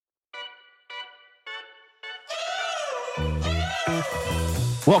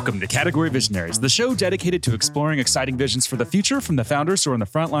Welcome to Category Visionaries, the show dedicated to exploring exciting visions for the future from the founders who are on the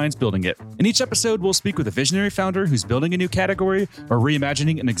front lines building it. In each episode, we'll speak with a visionary founder who's building a new category or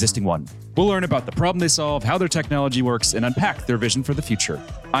reimagining an existing one. We'll learn about the problem they solve, how their technology works, and unpack their vision for the future.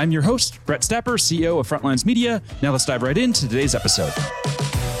 I'm your host, Brett Stapper, CEO of Frontlines Media. Now let's dive right into today's episode.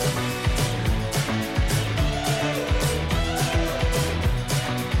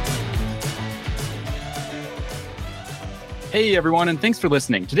 Hey everyone, and thanks for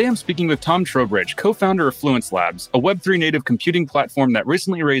listening. Today I'm speaking with Tom Trowbridge, co-founder of Fluence Labs, a Web3 native computing platform that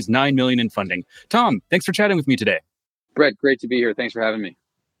recently raised $9 million in funding. Tom, thanks for chatting with me today. Brett, great to be here. Thanks for having me.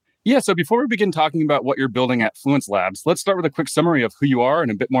 Yeah, so before we begin talking about what you're building at Fluence Labs, let's start with a quick summary of who you are and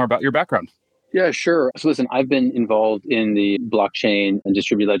a bit more about your background. Yeah, sure. So listen, I've been involved in the blockchain and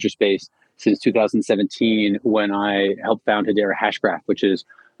distributed ledger space since 2017 when I helped found Hedera Hashgraph, which is,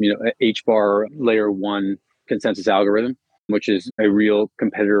 a HBAR layer 1 consensus algorithm, which is a real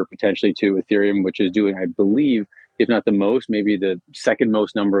competitor potentially to Ethereum, which is doing, I believe, if not the most, maybe the second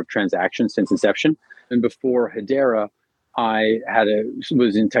most number of transactions since inception. And before Hedera, I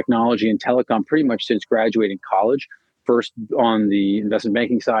was in technology and telecom pretty much since graduating college. First on the investment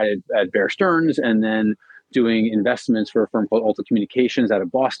banking side at Bear Stearns, and then doing investments for a firm called Alta Communications out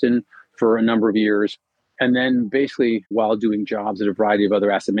of Boston for a number of years. And then basically while doing jobs at a variety of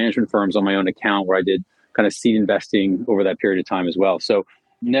other asset management firms on my own account, where I did kind of seed investing over that period of time as well. So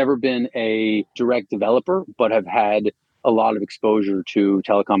never been a direct developer, but have had a lot of exposure to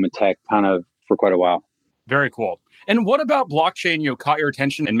telecom and tech kind of for quite a while. Very cool. And what about blockchain, caught your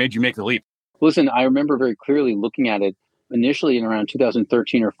attention and made you make the leap? Listen, I remember very clearly looking at it initially in around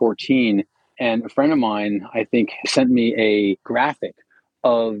 2013 or 14. And a friend of mine, I think, sent me a graphic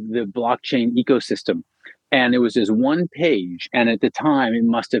of the blockchain ecosystem. And it was this one page. And at the time, it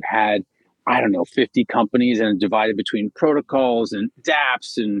must have had 50 companies and divided between protocols and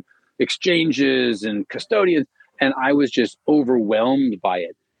dApps and exchanges and custodians. And I was just overwhelmed by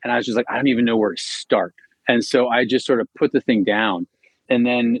it. And I was just like, I don't even know where to start. And so I just sort of put the thing down. And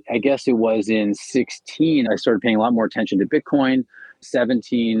then I guess it was in 16, I started paying a lot more attention to Bitcoin.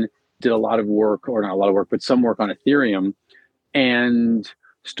 17, did a lot of work, or not a lot of work, but some work on Ethereum, and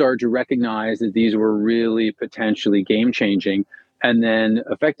started to recognize that these were really potentially game changing. And then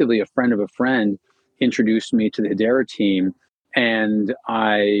effectively a friend of a friend introduced me to the Hedera team. And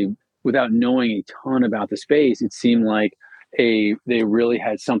I, without knowing a ton about the space, it seemed like they really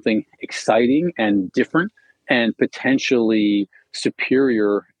had something exciting and different and potentially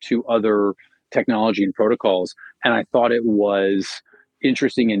superior to other technology and protocols. And I thought it was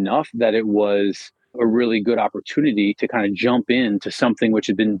interesting enough that it was a really good opportunity to kind of jump into something which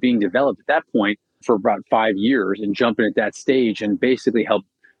had been being developed at that point for about 5 years, and jump in at that stage and basically help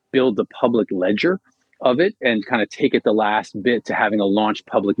build the public ledger of it and kind of take it the last bit to having a launch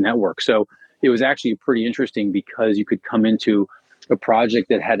public network. So it was actually pretty interesting because you could come into a project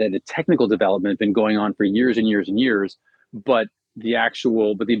that had a technical development been going on for years and years and years, but the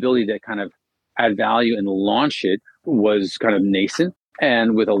ability to kind of add value and launch it was kind of nascent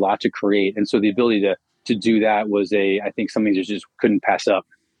and with a lot to create. And so the ability to do that was I think something that just couldn't pass up.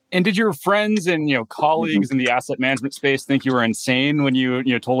 And did your friends and colleagues in the asset management space think you were insane when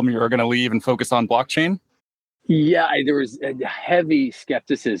you told them you were going to leave and focus on blockchain? Yeah, there was a heavy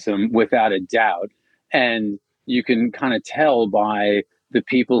skepticism without a doubt. And you can kind of tell by the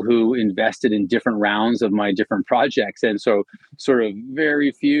people who invested in different rounds of my different projects. And so sort of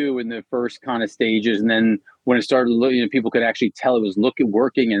very few in the first kind of stages. And then when it started, people could actually tell it was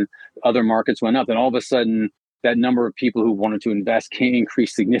working and other markets went up. And all of a sudden, that number of people who wanted to invest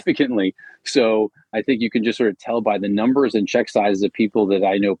increased significantly. So I think you can just sort of tell by the numbers and check sizes of people that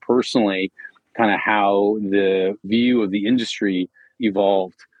I know personally, kind of how the view of the industry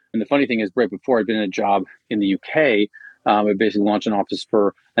evolved. And the funny thing is, right before I'd been in a job in the UK, I basically launched an office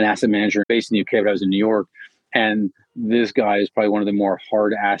for an asset manager based in the UK, but I was in New York. And this guy is probably one of the more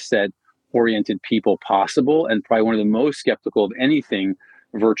hard asset oriented people possible, and probably one of the most skeptical of anything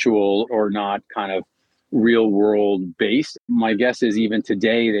virtual or not kind of real world based. My guess is even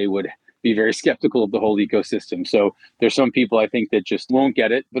today, they would be very skeptical of the whole ecosystem. So there's some people I think that just won't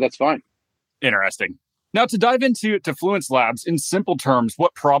get it, but that's fine. Interesting. Now to dive into Fluence Labs, in simple terms,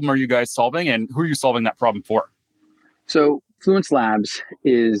 what problem are you guys solving and who are you solving that problem for? So Fluence Labs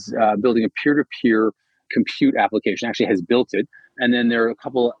is building a peer-to-peer compute application, actually has built it. And then there are a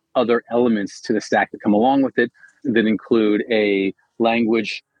couple other elements to the stack that come along with it that include a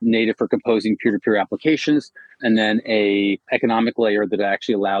language native for composing peer-to-peer applications, and then a economic layer that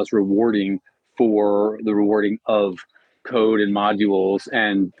actually allows rewarding for the rewarding of code and modules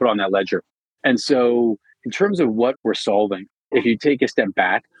and put on that ledger. And so in terms of what we're solving, if you take a step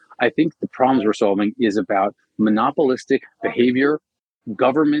back, I think the problems we're solving is about monopolistic behavior,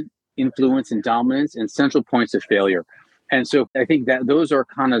 government influence and dominance, and central points of failure. And so I think that those are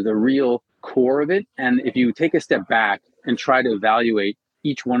kind of the real core of it. And if you take a step back and try to evaluate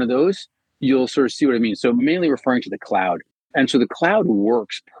each one of those, you'll sort of see what I mean. So mainly referring to the cloud. And so the cloud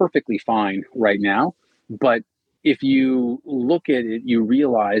works perfectly fine right now. But if you look at it, you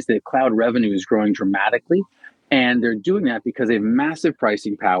realize that cloud revenue is growing dramatically. And they're doing that because they have massive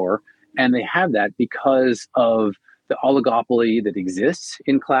pricing power. And they have that because of the oligopoly that exists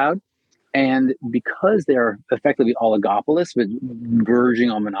in cloud. And because they're effectively oligopolists, but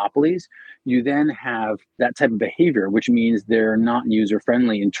verging on monopolies, you then have that type of behavior, which means they're not user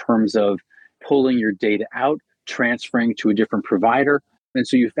friendly in terms of pulling your data out, transferring to a different provider. And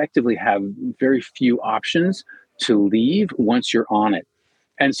so you effectively have very few options to leave once you're on it.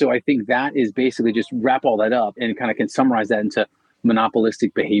 And so I think that is basically just wrap all that up and kind of can summarize that into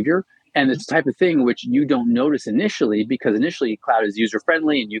monopolistic behavior. And it's the type of thing which you don't notice initially, because initially cloud is user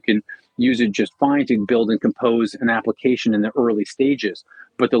friendly and you can use it just fine to build and compose an application in the early stages.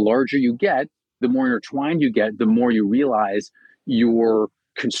 But the larger you get, the more intertwined you get, the more you realize your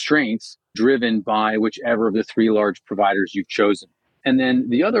constraints driven by whichever of the three large providers you've chosen. And then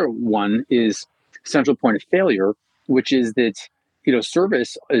the other one is central point of failure, which is that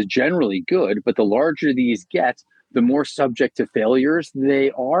service is generally good, but the larger these get, the more subject to failures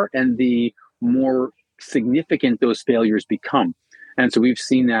they are and the more significant those failures become. And so we've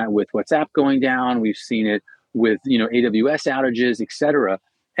seen that with WhatsApp going down. We've seen it with, AWS outages, et cetera.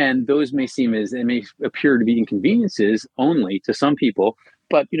 And those may appear to be inconveniences only to some people.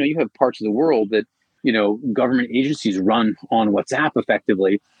 But, you have parts of the world that, government agencies run on WhatsApp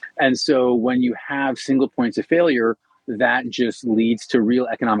effectively. And so when you have single points of failure, that just leads to real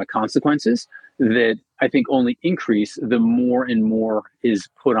economic consequences that I think only increase the more and more is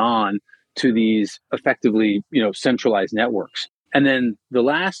put on to these effectively, centralized networks. And then the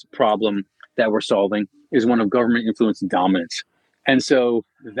last problem that we're solving is one of government influence and dominance. And so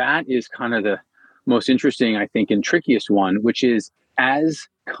that is kind of the most interesting, I think, and trickiest one, which is as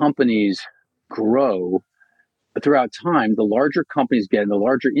companies grow throughout time, the larger companies get and the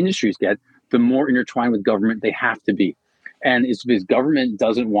larger industries get, the more intertwined with government they have to be. And it's because government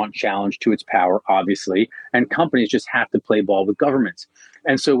doesn't want challenge to its power, obviously, and companies just have to play ball with governments.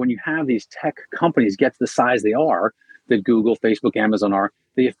 And so when you have these tech companies get to the size they are, that Google, Facebook, Amazon are,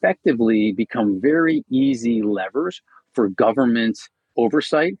 they effectively become very easy levers for government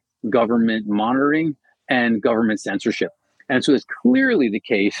oversight, government monitoring, and government censorship. And so it's clearly the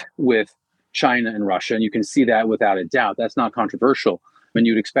case with China and Russia, and you can see that without a doubt. That's not controversial. I mean,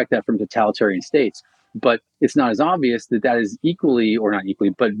 you'd expect that from totalitarian states. But it's not as obvious that is equally, or not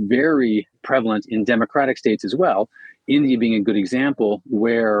equally, but very prevalent in democratic states as well. India being a good example,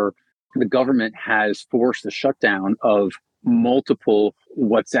 where the government has forced the shutdown of multiple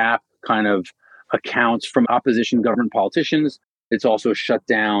WhatsApp kind of accounts from opposition government politicians. It's also shut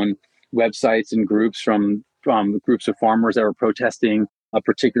down websites and groups from groups of farmers that were protesting a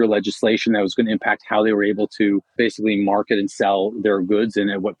particular legislation that was going to impact how they were able to basically market and sell their goods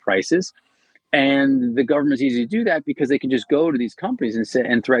and at what prices. And the government's easy to do that because they can just go to these companies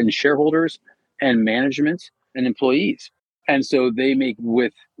and threaten shareholders and management and employees. And so they make,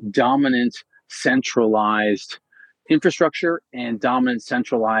 with dominant centralized infrastructure and dominant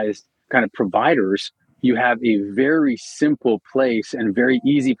centralized kind of providers, you have a very simple place and very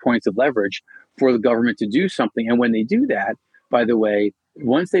easy points of leverage for the government to do something. And when they do that, by the way,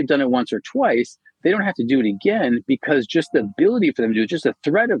 once they've done it once or twice, they don't have to do it again, because just the ability for them to do it, just the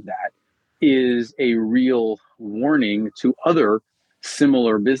threat of that, is a real warning to other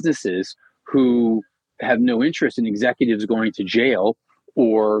similar businesses who have no interest in executives going to jail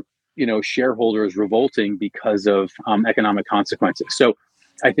or shareholders revolting because of economic consequences. So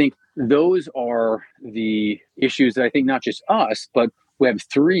I think those are the issues that I think not just us, but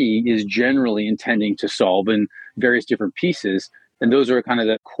Web3 is generally intending to solve in various different pieces. And those are kind of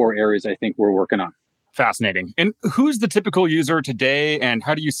the core areas I think we're working on. Fascinating. And who's the typical user today, and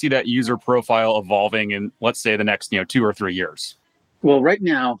how do you see that user profile evolving in, let's say, the next 2 or 3 years? Well, right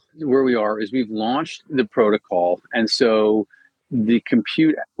now, where we are is we've launched the protocol, and so the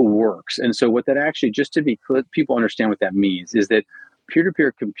compute works. And so what that actually, just to be clear, people understand what that means, is that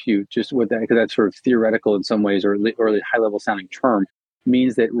peer-to-peer compute, just what that, because that's sort of theoretical in some ways, or a high-level sounding term,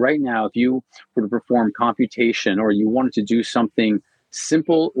 means that right now, if you were to perform computation or you wanted to do something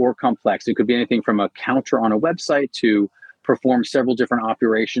simple or complex, it could be anything from a counter on a website to perform several different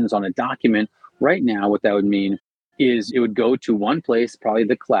operations on a document. Right now, what that would mean is it would go to one place, probably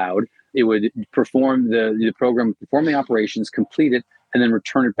the cloud, It would perform the program, would perform the operations, complete it, and then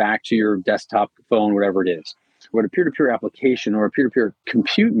return it back to your desktop, phone, whatever it is. What a peer-to-peer application or a peer-to-peer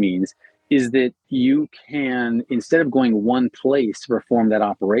compute means is that you can, instead of going one place to perform that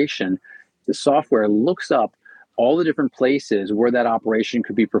operation, the software looks up all the different places where that operation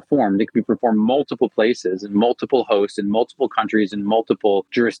could be performed. It could be performed multiple places and multiple hosts in multiple countries and multiple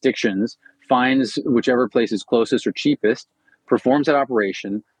jurisdictions, finds whichever place is closest or cheapest, performs that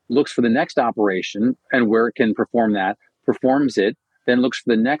operation, looks for the next operation and where it can perform that, performs it, then looks for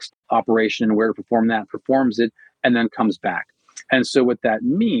the next operation and where to perform that, performs it, and then comes back. And so what that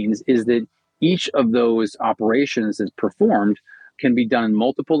means is that each of those operations that's performed can be done in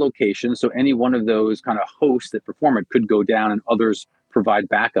multiple locations. So any one of those kind of hosts that perform it could go down and others provide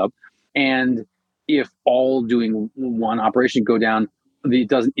backup. And if all doing one operation go down, it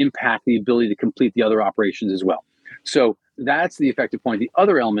doesn't impact the ability to complete the other operations as well. So that's the effective point. The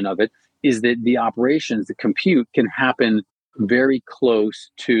other element of it is that the operations, the compute, can happen very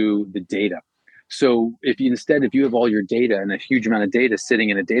close to the data. So if you have all your data and a huge amount of data sitting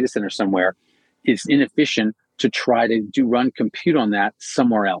in a data center somewhere, it's inefficient to try to run compute on that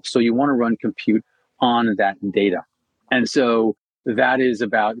somewhere else. So you want to run compute on that data. And so that is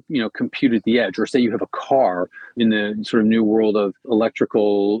about, compute at the edge. Or say you have a car in the sort of new world of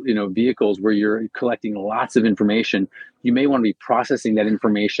electrical, vehicles where you're collecting lots of information. You may want to be processing that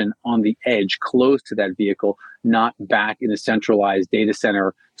information on the edge close to that vehicle, not back in a centralized data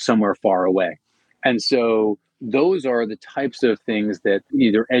center somewhere far away. And so those are the types of things that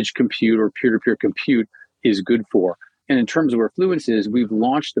either edge compute or peer-to-peer compute is good for. And in terms of where Fluence is, we've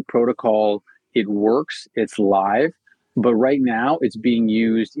launched the protocol. It works, it's live, but right now it's being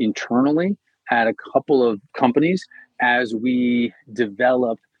used internally at a couple of companies as we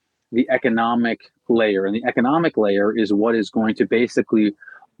develop the economic layer. And the economic layer is what is going to basically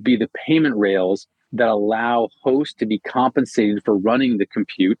be the payment rails that allow hosts to be compensated for running the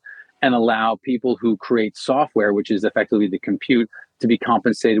compute and allow people who create software, which is effectively the compute, to be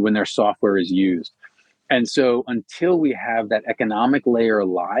compensated when their software is used. And so until we have that economic layer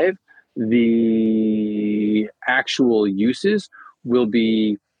live, the actual uses will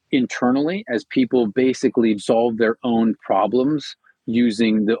be internally as people basically solve their own problems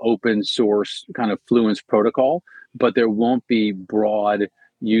using the open source kind of Fluence protocol, but there won't be broad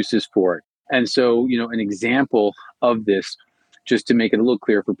uses for it. And so, an example of this, just to make it a little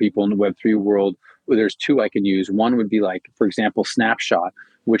clear for people in the Web3 world, well, there's two I can use. One would be like, for example, Snapshot,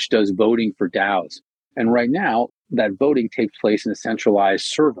 which does voting for DAOs. And right now, that voting takes place in a centralized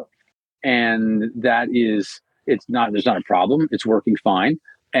server. And there's not a problem. It's working fine.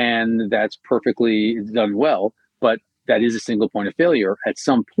 And that's perfectly done well. But that is a single point of failure. At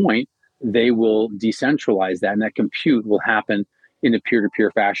some point, they will decentralize that, and that compute will happen in a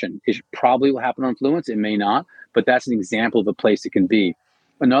peer-to-peer fashion. It probably will happen on Fluence. It may not, but that's an example of a place it can be.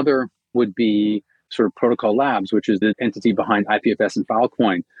 Another would be sort of Protocol Labs, which is the entity behind IPFS and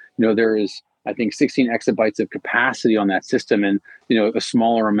Filecoin. There is, I think, 16 exabytes of capacity on that system and, a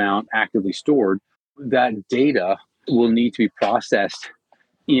smaller amount actively stored. That data will need to be processed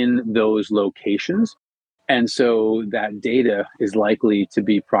in those locations. And so that data is likely to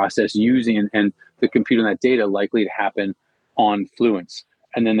be processed using, and the compute on that data likely to happen on Fluence.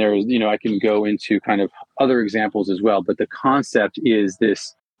 And then there's, I can go into kind of other examples as well, but the concept is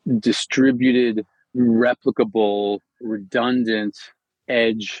this distributed, replicable, redundant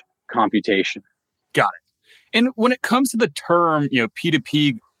edge computation. Got it. And when it comes to the term,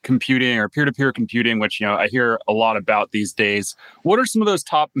 P2P computing or peer-to-peer computing, which, I hear a lot about these days, what are some of those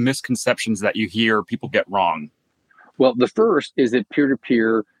top misconceptions that you hear people get wrong? Well, the first is that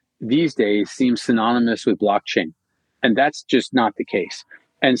peer-to-peer these days seems synonymous with blockchain. And that's just not the case.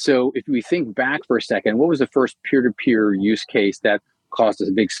 And so if we think back for a second, what was the first peer-to-peer use case that caused us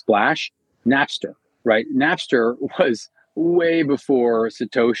a big splash? Napster, right? Napster was way before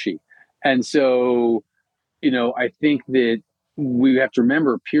Satoshi. And so, I think that we have to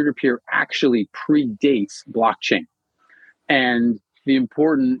remember peer-to-peer actually predates blockchain. And the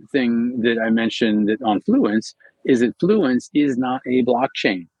important thing that I mentioned that on Fluence is that Fluence is not a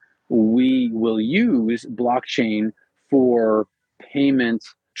blockchain. We will use blockchain for payment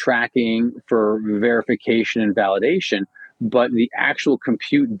tracking, for verification and validation, but the actual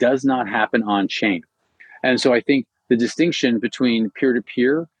compute does not happen on chain. And so I think the distinction between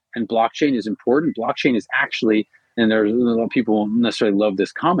peer-to-peer and blockchain is important. Blockchain is actually, and there's a lot of people won't necessarily love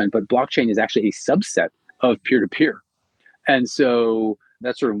this comment, but blockchain is actually a subset of peer-to-peer. And so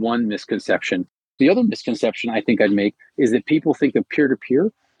that's sort of one misconception. The other misconception I think I'd make is that people think of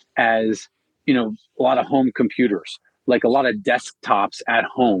peer-to-peer as, a lot of home computers, like a lot of desktops at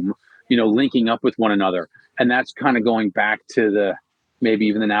home, linking up with one another. And that's kind of going back to maybe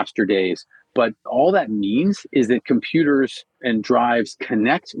even the Napster days. But all that means is that computers and drives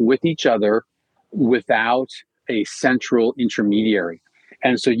connect with each other without a central intermediary.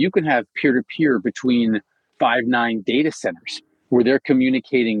 And so you can have peer-to-peer between 5 9 data centers where they're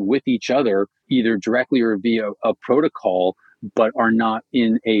communicating with each other, either directly or via a protocol, but are not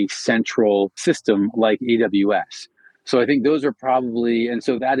in a central system like AWS. So I think those are probably, and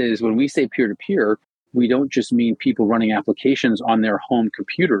so that is when we say peer-to-peer, we don't just mean people running applications on their home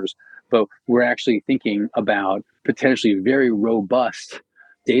computers, but we're actually thinking about potentially very robust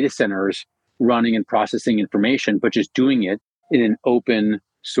data centers running and processing information, but just doing it in an open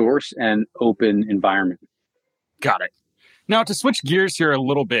source and open environment. Got it. Now, to switch gears here a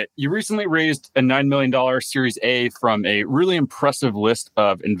little bit, you recently raised a $9 million Series A from a really impressive list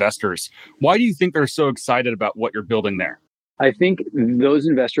of investors. Why do you think they're so excited about what you're building there? I think those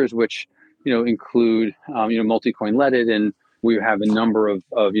investors, which include Multicoin led it, and we have a number of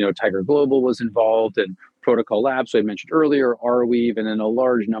Tiger Global was involved, and Protocol Labs, so I mentioned earlier, Arweave, and then a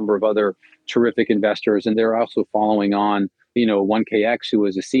large number of other terrific investors. And they're also following on, 1KX, who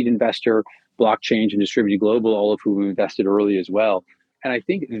was a seed investor, Blockchain and Distributed Global, all of whom invested early as well. And I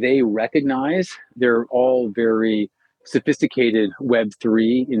think they recognize they're all very sophisticated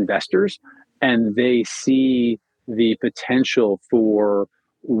Web3 investors, and they see the potential for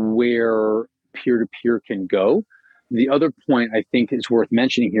where peer-to-peer can go. The other point I think is worth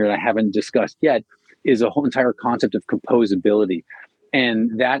mentioning here that I haven't discussed yet is a whole entire concept of composability.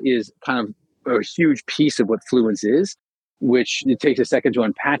 And that is kind of a huge piece of what Fluence is, which it takes a second to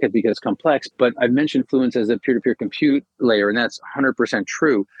unpack it because it's complex. But I've mentioned Fluence as a peer-to-peer compute layer, and that's 100%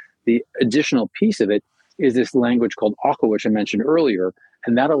 true. The additional piece of it is this language called Aqua, which I mentioned earlier,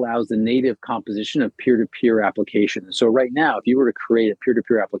 and that allows the native composition of peer-to-peer applications. So right now, if you were to create a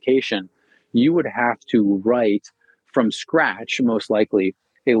peer-to-peer application, you would have to write from scratch, most likely,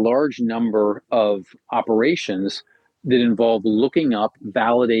 a large number of operations that involve looking up,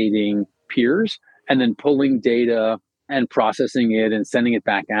 validating peers, and then pulling data and processing it and sending it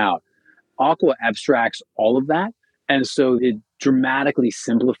back out. Aqua abstracts all of that. And so it dramatically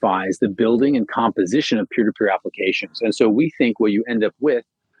simplifies the building and composition of peer-to-peer applications. And so we think what you end up with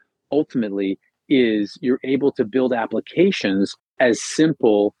ultimately is you're able to build applications as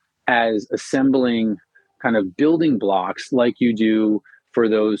simple as assembling kind of building blocks like you do for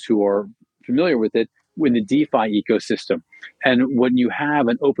those who are familiar with it in the DeFi ecosystem. And when you have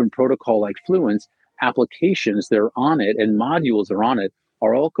an open protocol like Fluence, applications that are on it and modules that are on it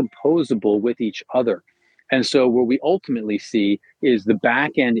are all composable with each other. And so what we ultimately see is the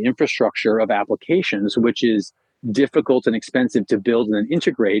back-end infrastructure of applications, which is difficult and expensive to build and then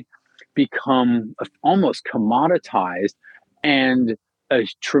integrate, become almost commoditized, and a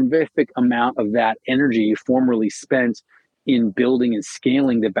terrific amount of that energy formerly spent in building and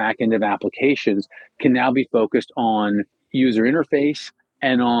scaling the back end of applications can now be focused on user interface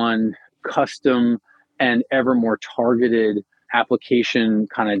and on custom and ever more targeted application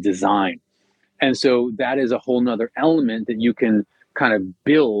kind of design. And so that is a whole nother element that you can kind of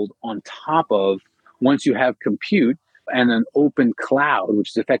build on top of once you have compute and an open cloud, which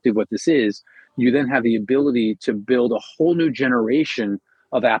is effectively what this is. You then have the ability to build a whole new generation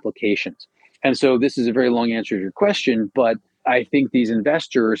of applications. And so this is a very long answer to your question, but I think these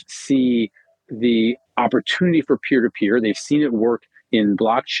investors see the opportunity for peer-to-peer. They've seen it work in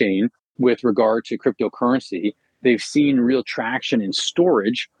blockchain with regard to cryptocurrency. They've seen real traction in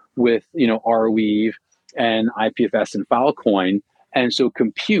storage with Arweave and IPFS and Filecoin. And so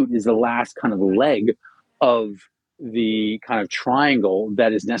compute is the last kind of leg of the kind of triangle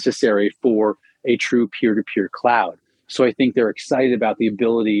that is necessary for a true peer-to-peer cloud. So I think they're excited about the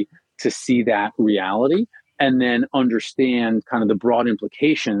ability to see that reality and then understand kind of the broad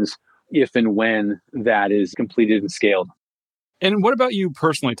implications if and when that is completed and scaled. And what about you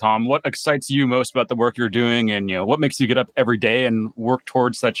personally, Tom? What excites you most about the work you're doing, and what makes you get up every day and work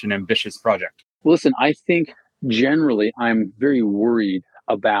towards such an ambitious project? Listen, I think generally I'm very worried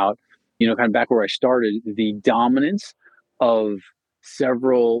about, kind of back where I started, the dominance of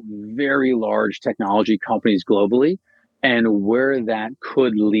several very large technology companies globally and where that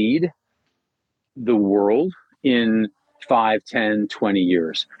could lead the world in 5, 10, 20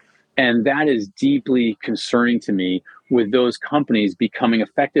 years. And that is deeply concerning to me, with those companies becoming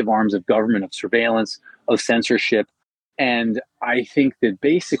effective arms of government, of surveillance, of censorship. And I think that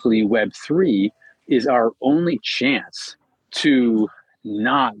basically Web3 is our only chance to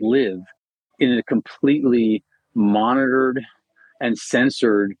not live in a completely monitored and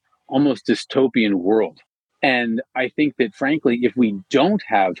censored, almost dystopian world. And I think that, frankly, if we don't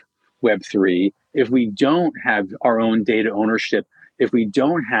have Web3, if we don't have our own data ownership, if we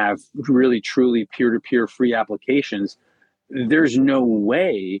don't have really truly peer-to-peer free applications, there's no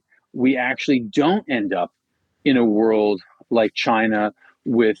way we actually don't end up in a world like China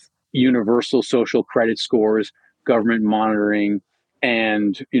with universal social credit scores, government monitoring,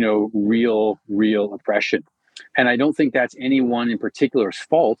 and real oppression. And I don't think that's anyone in particular's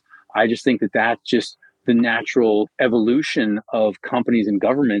fault. I just think that that's just the natural evolution of companies and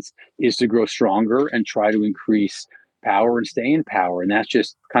governments is to grow stronger and try to increase power and stay in power. And that's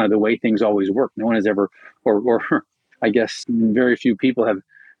just kind of the way things always work. No one has ever, or I guess very few people have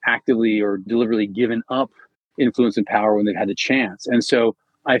actively or deliberately given up influence and power when they've had the chance. And so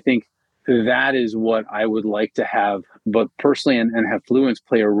I think that is what I would like to have, but personally, and have Fluence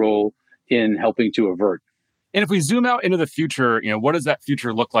play a role in helping to avert. And if we zoom out into the future, what does that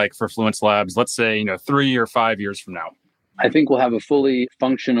future look like for Fluence Labs? Let's say, 3 or 5 years from now. I think we'll have a fully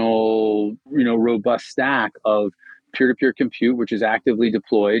functional, robust stack of peer-to-peer compute, which is actively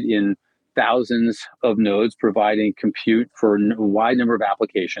deployed in thousands of nodes, providing compute for a wide number of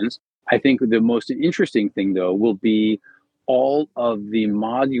applications. I think the most interesting thing, though, will be all of the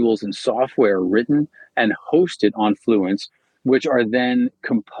modules and software written and hosted on Fluence, which are then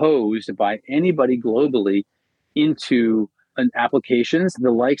composed by anybody globally into applications,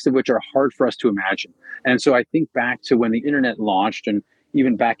 the likes of which are hard for us to imagine. And so I think back to when the internet launched, and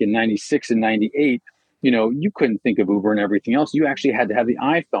even back in 96 and 98, you couldn't think of Uber and everything else. You actually had to have the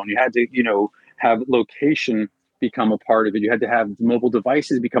iPhone. You had to, have location become a part of it. You had to have mobile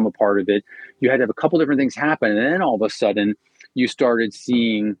devices become a part of it. You had to have a couple different things happen. And then all of a sudden, you started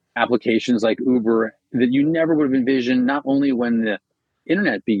seeing applications like Uber that you never would have envisioned, not only when the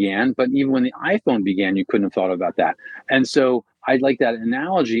internet began, but even when the iPhone began, you couldn't have thought about that. And so I like that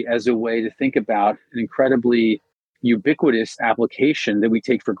analogy as a way to think about an incredibly ubiquitous application that we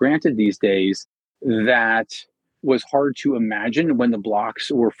take for granted these days that was hard to imagine when the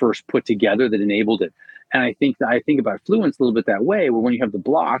blocks were first put together that enabled it. And I think about Fluence a little bit that way, where when you have the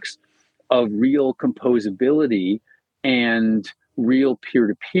blocks of real composability and real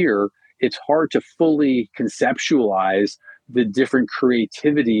peer-to-peer, it's hard to fully conceptualize the different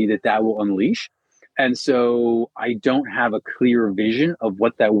creativity that will unleash. And so I don't have a clear vision of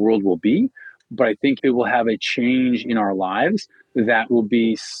what that world will be, but I think it will have a change in our lives that will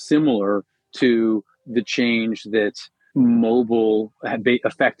be similar to the change that mobile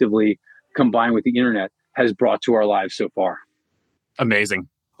effectively combined with the internet has brought to our lives so far. Amazing.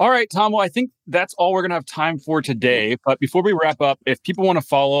 All right, Tom. Well, I think that's all we're going to have time for today. But before we wrap up, if people want to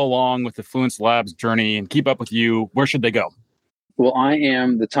follow along with the Fluence Labs journey and keep up with you, where should they go? Well, I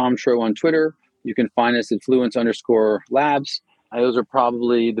am the Tom Tro on Twitter. You can find us at Fluence_labs. Those are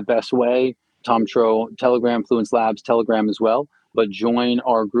probably the best way. Tom Tro, Telegram, Fluence Labs, Telegram as well. But join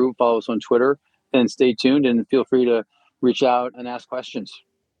our group, follow us on Twitter, and stay tuned and feel free to reach out and ask questions.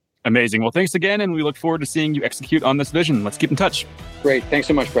 Amazing. Well, thanks again, and we look forward to seeing you execute on this vision. Let's keep in touch. Great. Thanks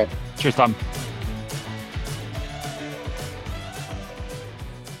so much, Brett. Cheers, Tom.